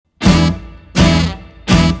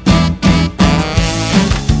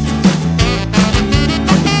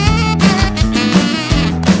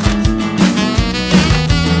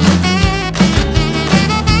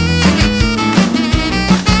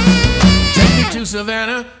to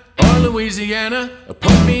Savannah or Louisiana, or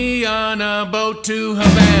put me on a boat to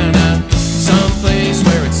Havana, someplace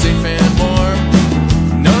where it's safe and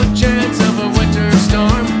warm. No chance of a winter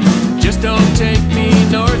storm. Just don't take me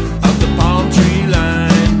north of the palm tree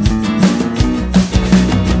line.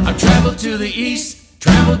 I've traveled to the east,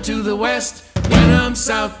 traveled to the west. When I'm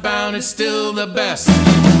southbound, it's still the best.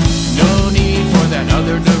 No need for that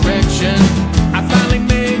other direction. I finally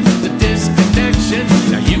made the disconnection.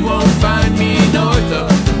 Now you won't find me north of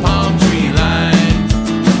the palm tree line.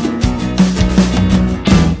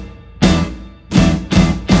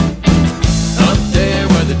 Up there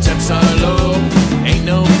where the temps are low, ain't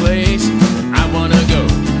no place I wanna go.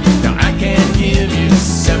 Now I can give you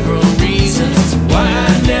several reasons why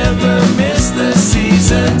I never miss the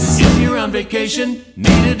seasons. If you're on vacation,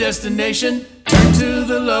 need a destination, turn to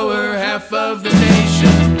the lower half of the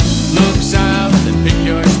nation. Look south and pick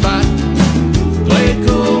your spot. Play it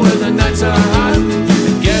cool where the nights are hot,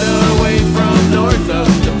 and get away from north of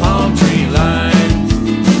the palm tree line.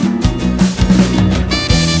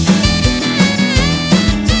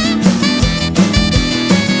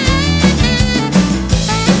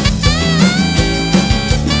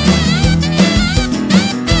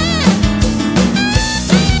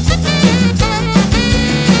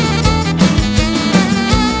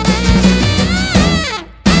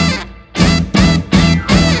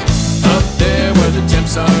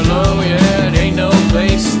 Are low, yeah, it ain't no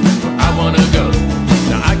place where I wanna go.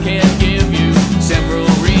 Now I can't give you several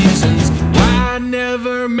reasons why I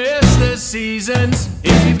never miss the seasons.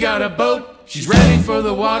 If you've got a boat, she's ready for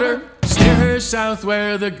the water, steer her south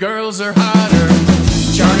where the girls are hotter.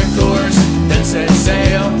 Chart a course, then set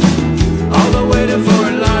sail all the way to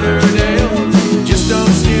Fort Lauderdale. Just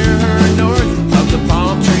don't steer her north of the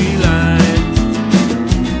palm tree line.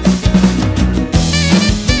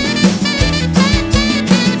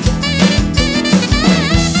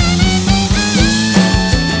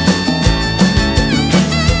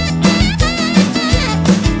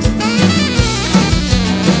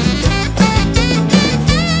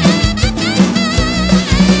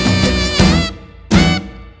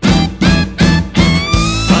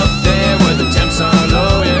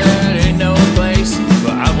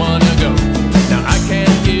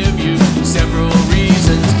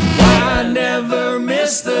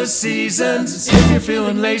 Seasons. If you're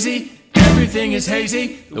feeling lazy, everything is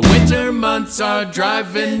hazy. The winter months are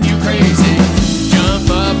driving you crazy. Jump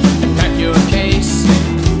up and pack your case,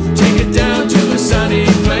 take it down to a sunny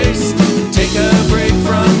place. Take a break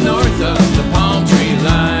from north of the palm tree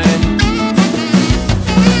line.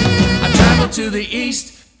 I travel to the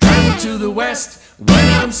east, travel to the west. When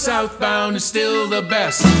I'm southbound, it's still the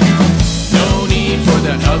best. No need for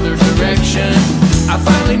that other direction. I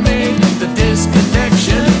finally made the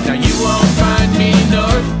disconnection. Now you won't find me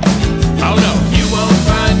north. Oh no, you won't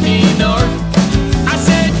find me north. I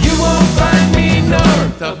said you won't find me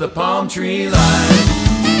north of the palm tree line.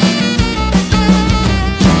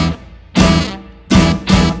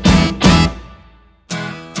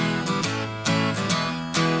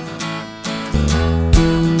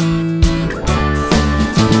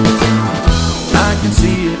 I can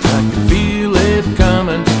see it, I can feel it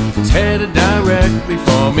coming. It's headed directly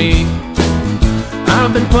for me.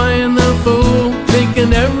 I've been playing the fool,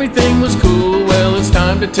 thinking everything was cool. Well, it's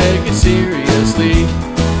time to take it seriously.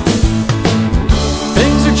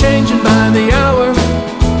 Things are changing by the hour.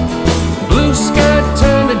 Blue sky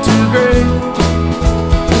turned into gray.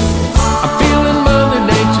 I'm feeling Mother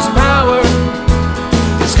Nature's power.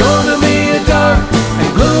 It's gonna be a dark and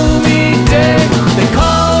gloomy day. They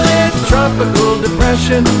call it tropical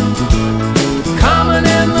depression, common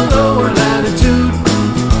in the lower latitude.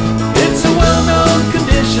 It's a well-known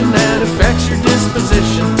condition that affects your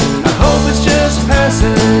disposition. I hope it's just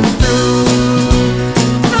passing through.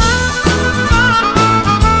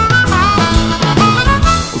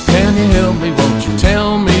 Well, can you help me? Won't you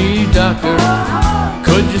tell me, doctor?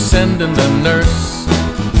 Could you send in the nurse?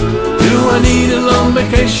 Do I need a long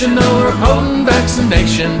vacation or a potent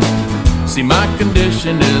vaccination? See, my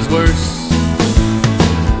condition is worse.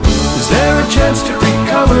 Is there a chance to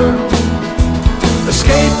recover?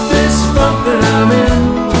 Escape this funk that I'm in?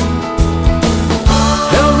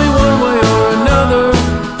 Help me one way or another.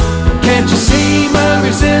 Can't you see my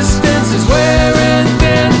resistance is wearing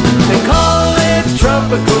thin? They call it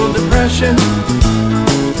tropical depression,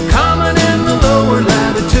 common in the lower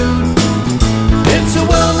latitude. It's a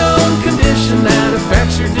well-known condition that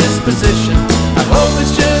affects your disposition. I hope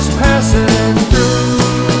it's just passing through.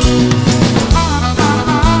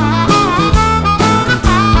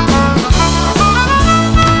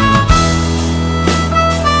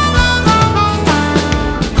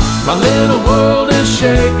 My little world is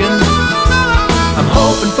shaking. I'm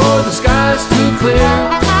hoping for the skies to clear.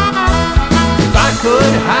 If I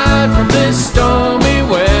could hide from this stormy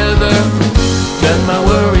weather, then my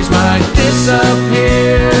worries might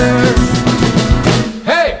disappear.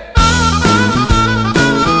 Hey!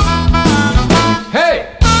 Hey!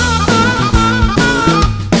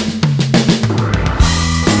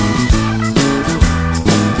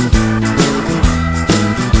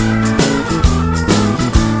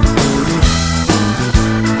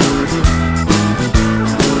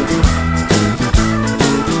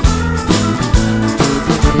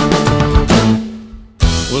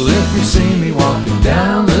 Well, if you see me walking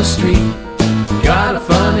down the street, got a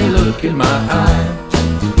funny look in my eye,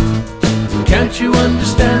 can't you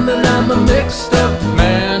understand that I'm a mixed up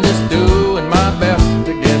man just doing my best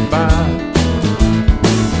to get by?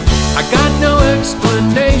 I got no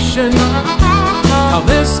explanation how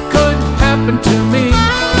this could